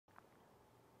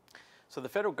So the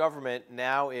federal government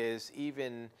now is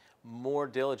even more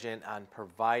diligent on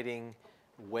providing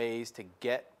ways to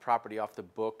get property off the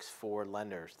books for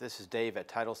lenders. This is Dave at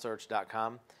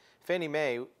TitleSearch.com. Fannie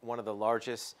Mae, one of the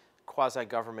largest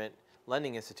quasi-government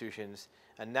lending institutions,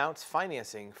 announced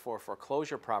financing for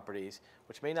foreclosure properties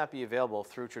which may not be available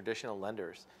through traditional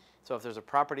lenders. So if there's a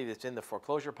property that's in the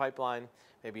foreclosure pipeline,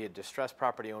 maybe a distressed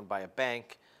property owned by a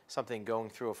bank, something going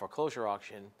through a foreclosure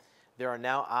auction, there are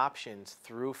now options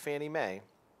through Fannie Mae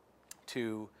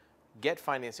to get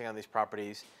financing on these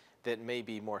properties that may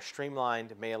be more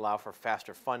streamlined, may allow for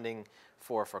faster funding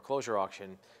for a foreclosure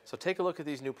auction. So take a look at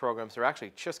these new programs. They're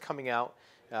actually just coming out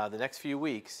the next few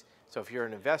weeks. So if you're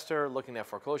an investor looking at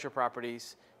foreclosure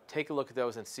properties, take a look at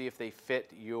those and see if they fit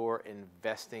your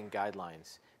investing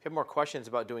guidelines. If you have more questions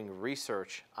about doing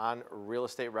research on real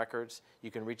estate records, you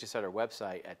can reach us at our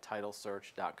website at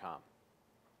TitleSearch.com.